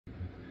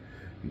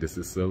This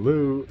is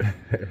Salute.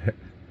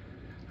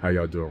 How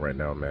y'all doing right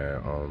now,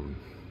 man?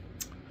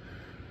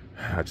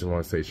 I just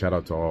want to say shout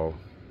out to all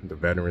the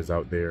veterans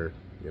out there.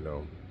 You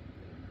know,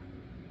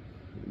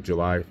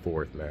 July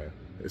 4th, man.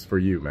 It's for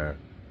you, man.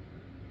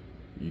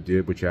 You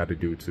did what you had to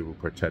do to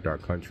protect our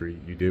country.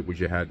 You did what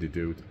you had to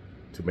do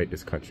to make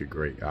this country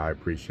great. I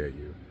appreciate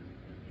you.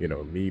 You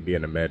know, me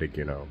being a medic,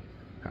 you know,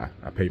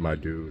 I pay my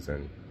dues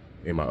and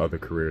in my other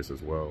careers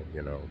as well,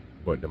 you know.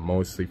 But the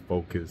mostly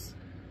focus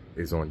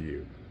is on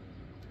you.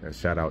 And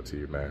shout out to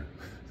you, man.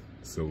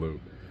 Salute.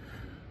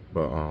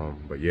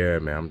 But yeah,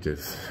 man, I'm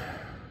just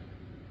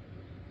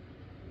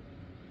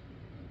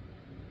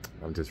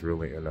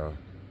really in a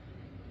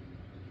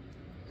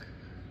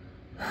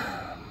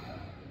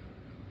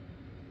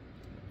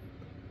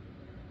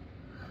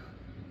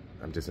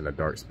I'm just in a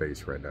dark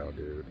space right now,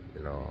 dude.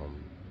 You know,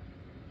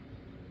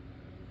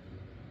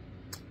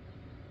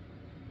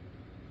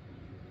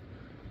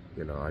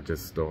 I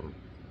just don't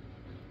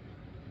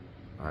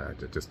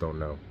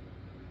know.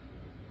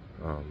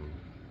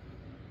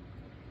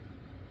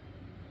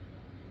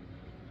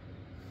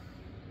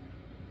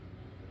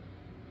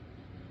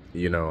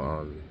 You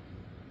know,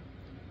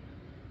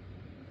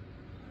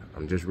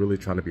 I'm just really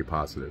trying to be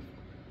positive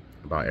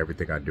about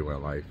everything I do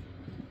in life,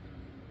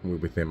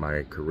 within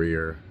my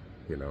career,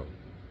 you know,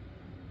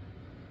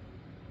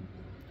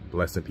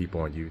 blessing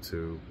people on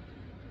YouTube,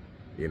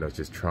 you know,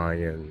 just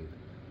trying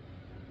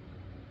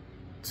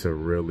to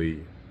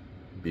really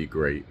be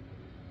great.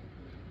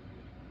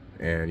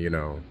 And, you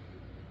know,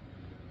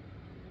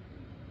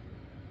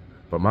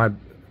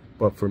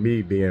 but for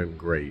me being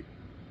great,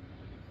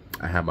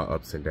 I have my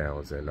ups and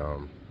downs, and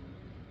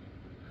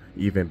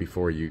even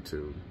before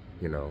YouTube,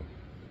 you know,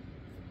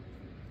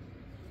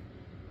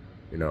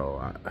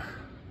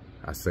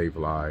 I saved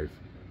lives.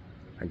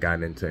 I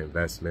got into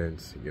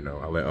investments, you know,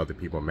 I let other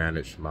people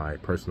manage my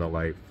personal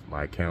life,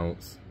 my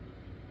accounts,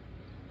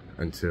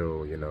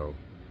 until, you know,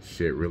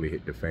 shit really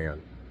hit the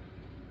fan.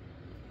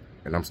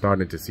 And I'm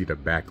starting to see the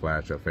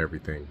backlash of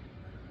everything,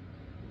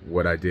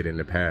 what I did in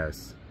the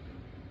past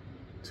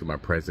to my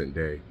present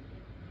day,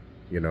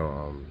 you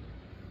know,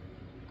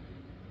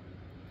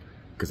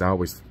 because I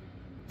always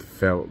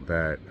felt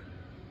that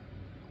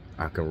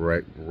I can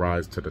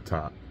rise to the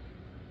top.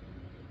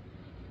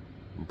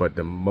 But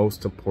the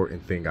most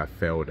important thing I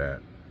failed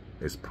at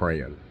is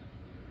praying.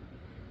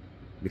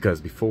 Because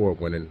before,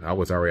 when I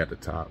was already at the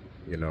top,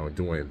 you know,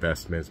 doing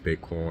investments,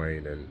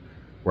 Bitcoin, and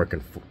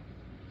working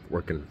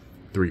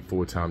 3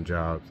 full-time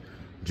jobs,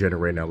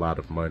 generating a lot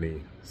of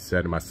money,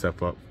 setting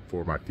myself up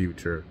for my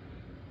future.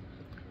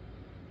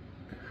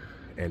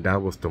 And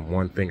that was the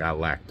one thing I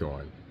lacked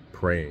on,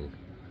 praying.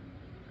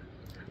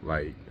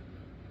 Like,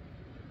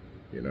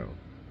 you know,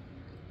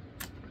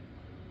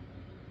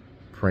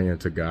 praying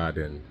to God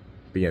and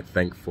being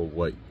thankful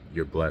what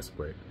you're blessed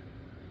with.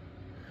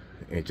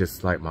 And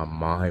just like my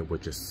mind was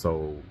just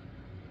so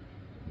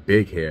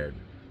big head.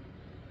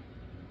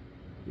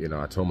 You know,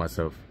 I told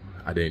myself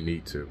I didn't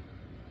need to.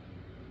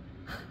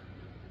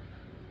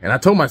 And I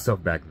told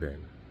myself back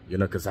then, you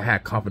know, because I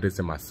had confidence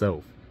in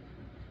myself.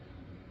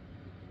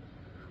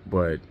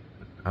 But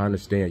I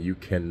understand you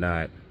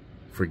cannot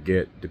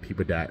forget the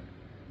people that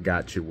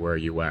got you where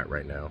you at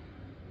right now.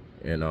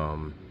 And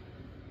I'm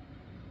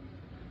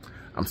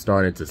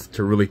starting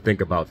to really think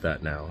about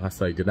that now. I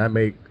say, did I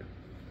make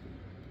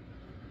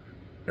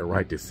the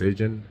right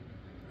decision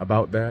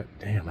about that?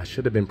 Damn, I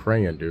should have been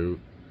praying, dude.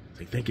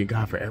 Like, thanking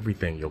God for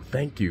everything. Yo,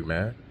 thank you,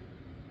 man.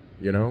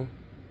 You know?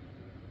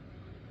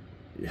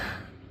 Yeah.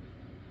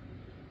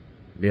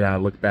 Then I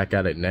look back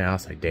at it now, I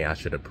say, damn, I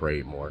should have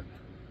prayed more.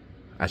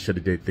 I should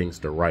have did things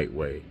the right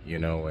way, you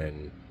know,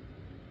 and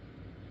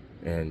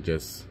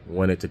just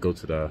wanted to go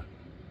to the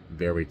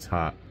very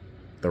top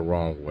the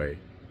wrong way.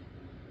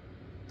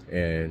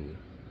 And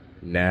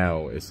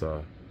now it's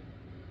a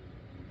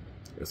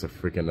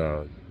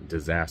freaking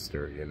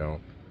disaster, you know.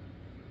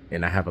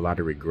 And I have a lot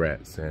of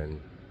regrets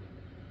and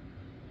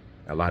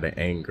a lot of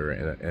anger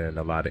and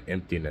a lot of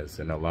emptiness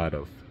and a lot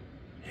of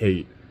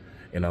hate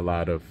and a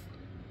lot of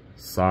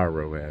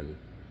sorrow. And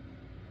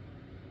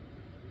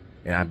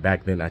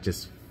back then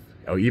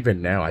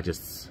even now, I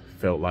just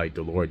felt like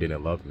the Lord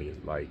didn't love me.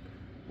 Like,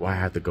 why I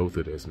have to go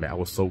through this, man? I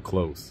was so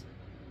close,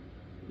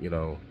 you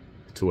know,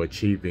 to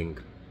achieving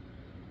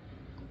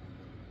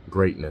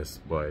greatness.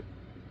 But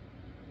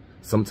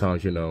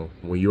sometimes, you know,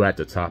 when you're at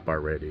the top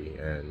already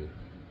and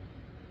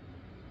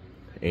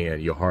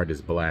your heart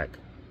is black,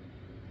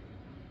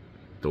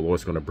 the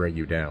Lord's going to bring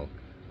you down.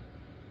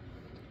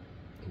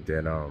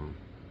 Then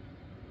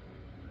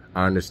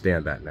I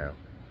understand that now.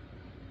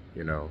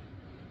 You know,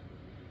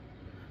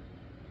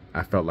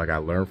 I felt like I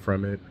learned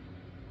from it,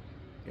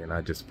 and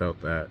I just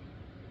felt that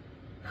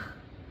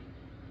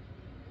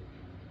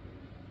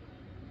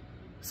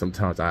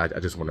sometimes I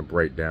just want to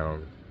break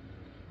down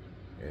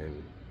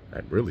and I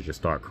really just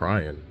start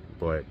crying.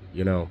 But,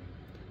 you know,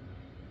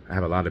 I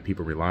have a lot of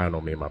people relying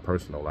on me in my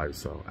personal life,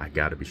 so I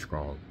got to be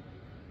strong.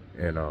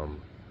 And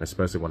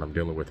especially what I'm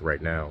dealing with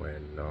right now.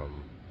 And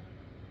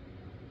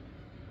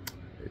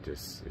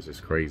it's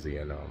just crazy.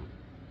 And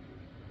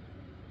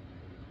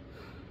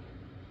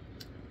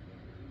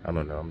I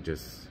don't know.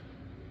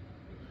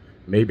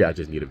 Maybe I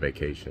just need a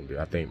vacation, dude.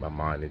 I think my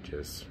mind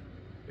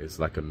is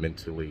like a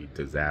mentally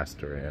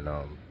disaster. And,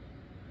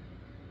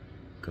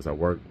 cause I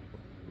work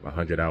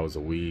 100 hours a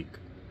week,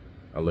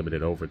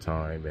 unlimited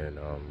overtime, and,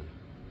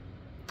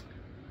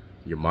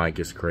 your mind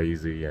gets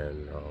crazy,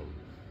 and,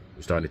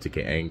 you're starting to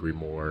get angry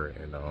more,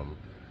 and,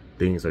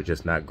 things are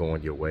just not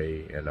going your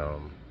way, and,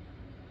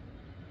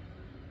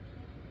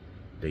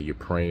 that you're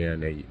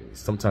praying, and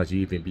sometimes you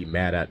even be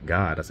mad at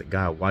God. I said,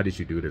 God, why did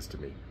you do this to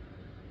me?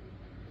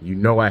 You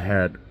know I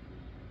had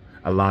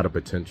a lot of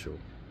potential.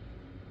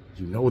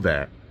 You know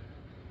that.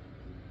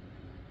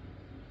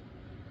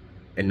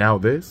 And now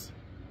this?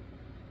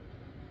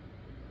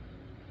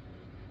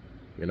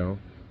 You know?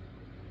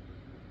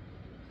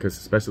 Because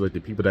especially like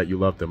the people that you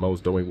love the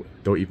most don't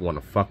even want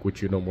to fuck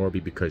with you no more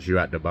because you're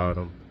at the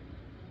bottom.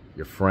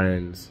 Your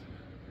friends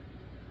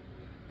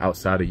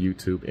outside of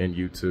YouTube and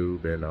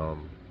YouTube, and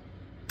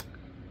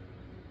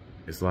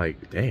it's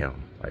like,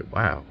 damn, like,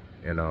 wow.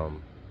 And I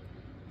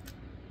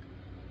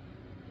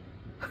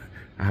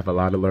have a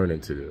lot of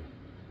learning to do,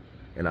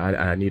 and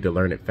I need to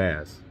learn it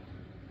fast,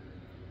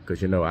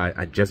 because, you know,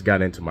 I just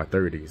got into my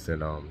 30s,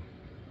 and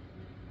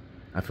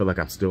I feel like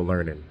I'm still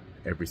learning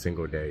every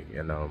single day,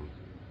 and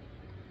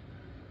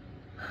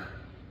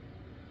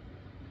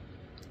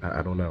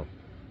I don't know,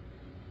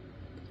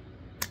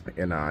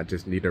 and I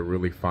just need to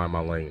really find my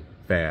lane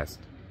fast,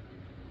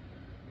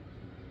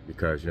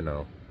 because, you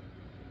know,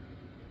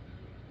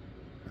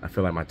 I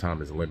feel like my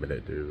time is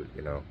limited, dude.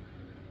 You know,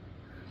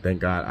 thank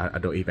God I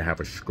don't even have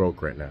a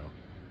stroke right now,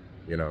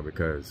 you know,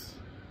 because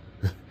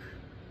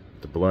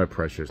the blood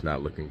pressure is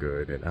not looking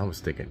good. And I was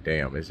thinking,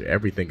 damn,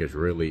 everything is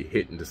really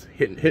hitting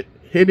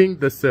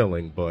the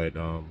ceiling. But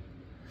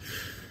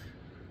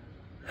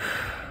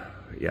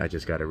yeah, I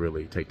just got to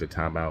really take the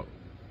time out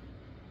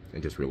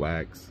and just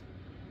relax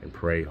and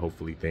pray.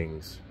 Hopefully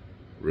things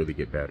really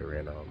get better.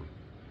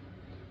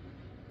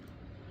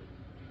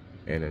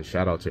 And then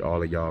shout out to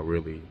all of y'all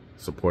really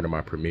supporting my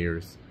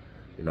premieres.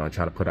 You know, I'm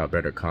trying to put out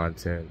better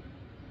content.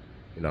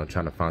 You know, I'm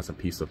trying to find some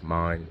peace of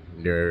mind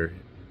near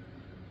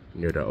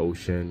the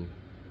ocean,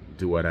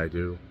 do what I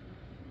do,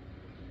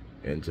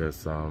 and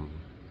just trying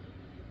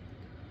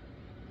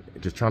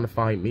to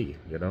find me,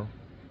 you know.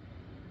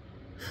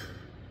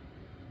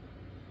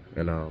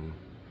 And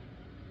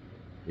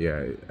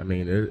yeah, I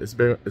mean, it's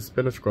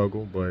been a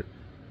struggle, but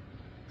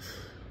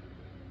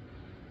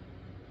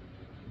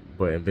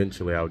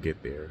eventually I'll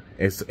get there.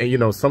 And you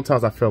know,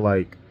 sometimes I feel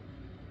like,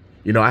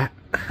 you know, I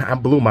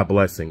blew my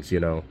blessings, you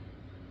know,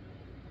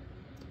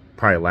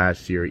 probably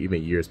last year,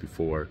 even years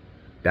before.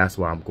 That's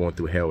why I'm going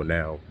through hell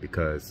now,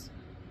 because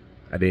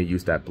I didn't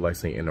use that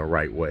blessing in the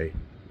right way,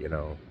 you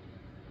know,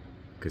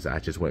 because I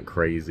just went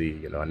crazy,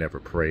 you know, I never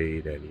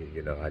prayed, and,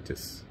 you know, I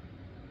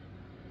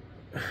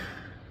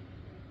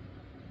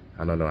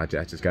don't know, I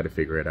just got to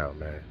figure it out,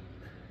 man.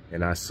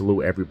 And I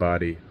salute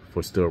everybody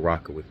for still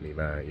rocking with me,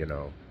 man, you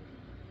know.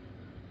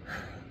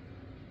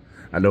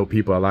 I know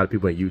a lot of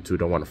people on YouTube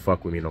don't want to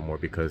fuck with me no more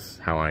because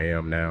how I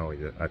am now.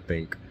 I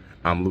think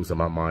I'm losing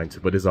my mind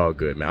too, but it's all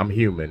good, man. I'm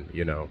human,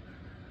 you know.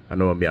 I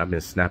know I've been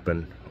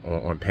snapping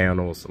on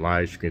panels,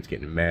 live streams,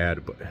 getting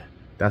mad, but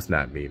that's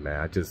not me,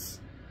 man.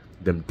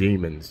 Them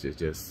demons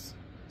just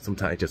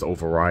sometimes just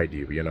override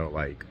you, you know,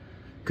 like,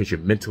 because you're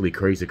mentally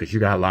crazy, because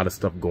you got a lot of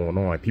stuff going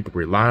on. People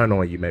relying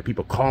on you, man.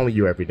 People calling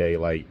you every day,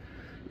 like,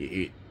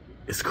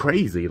 it's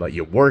crazy. Like,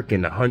 you're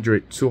working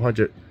 100,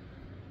 200,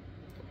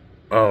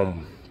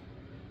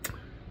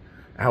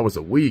 hours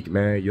a week,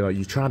 man. You know,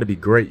 you're trying to be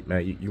great,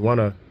 man. You want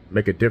to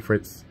make a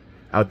difference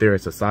out there in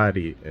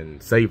society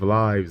and save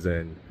lives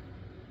and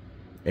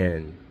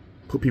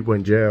put people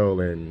in jail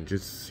and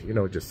just, you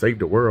know, just save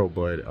the world.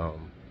 But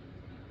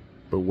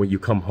when you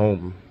come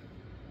home,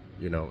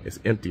 you know, it's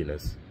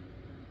emptiness.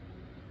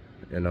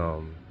 And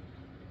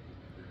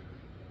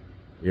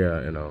yeah,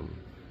 and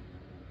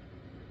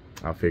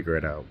I'll figure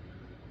it out.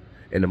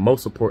 And the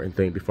most important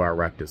thing before I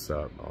wrap this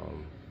up,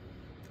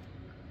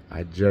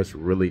 I just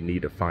really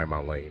need to find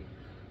my lane.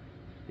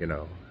 You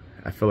know,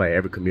 I feel like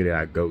every community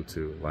I go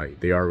to, like,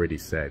 they already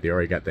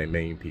got their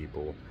main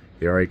people.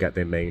 They already got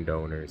their main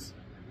donors.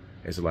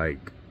 It's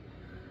like,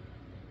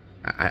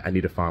 I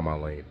need to find my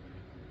lane.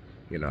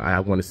 You know, I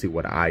want to see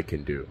what I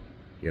can do.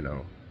 You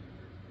know,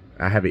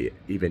 I haven't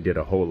even did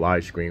a whole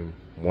live stream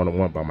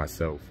one-on-one by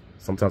myself.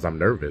 Sometimes I'm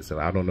nervous and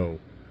I don't know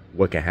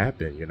what can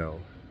happen, you know,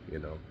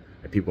 and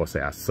people gonna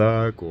say I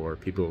suck, or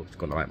people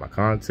gonna like my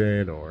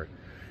content, or,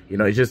 you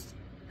know, it's just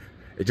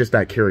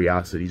that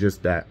curiosity,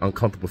 just that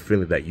uncomfortable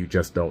feeling that you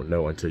just don't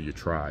know until you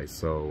try.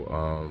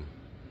 So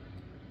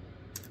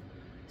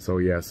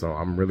yeah, so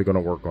I'm really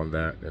gonna work on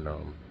that, and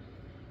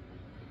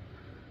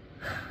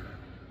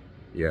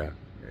yeah,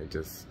 and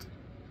just,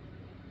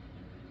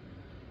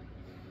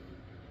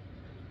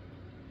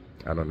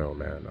 I don't know,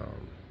 man.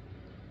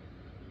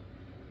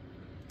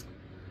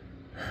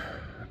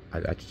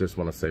 I just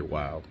want to say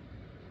wow,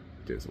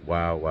 just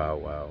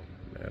wow,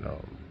 and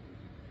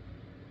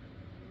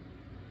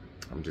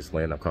I'm just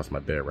laying across my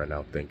bed right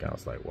now thinking, I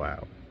was like,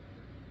 wow,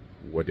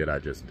 what did I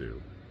just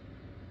do?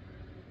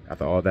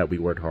 After all that we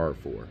worked hard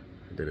for,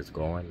 and then it's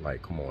gone.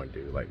 Like, come on,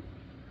 dude. Like,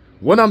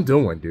 what I'm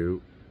doing,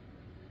 dude.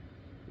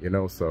 You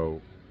know,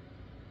 so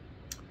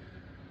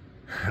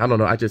I don't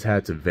know. I just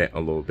had to vent a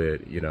little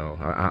bit. You know,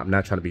 I'm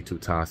not trying to be too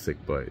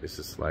toxic, but it's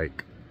just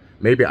like,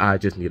 maybe I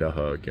just need a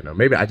hug. You know,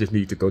 maybe I just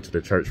need to go to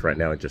the church right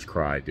now and just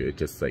cry, dude.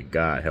 Just say,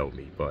 God help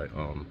me. But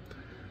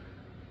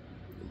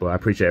I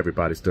appreciate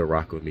everybody still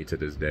rocking with me to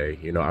this day.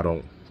 You know, I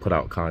don't put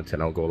out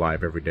content. I don't go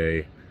live every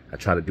day. I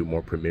try to do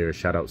more premieres.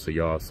 Shout out to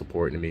y'all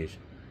supporting me.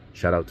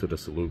 Shout out to the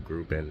Salute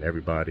group and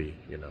everybody,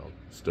 you know,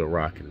 still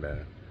rocking,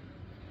 man.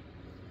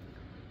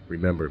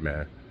 Remember,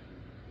 man,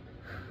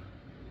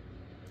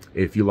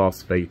 if you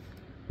lost faith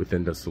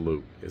within the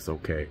Salute, it's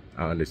okay.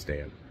 I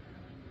understand.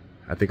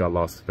 I think I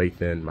lost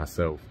faith in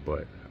myself,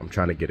 but I'm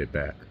trying to get it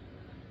back.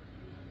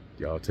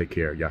 Y'all take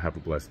care. Y'all have a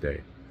blessed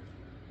day.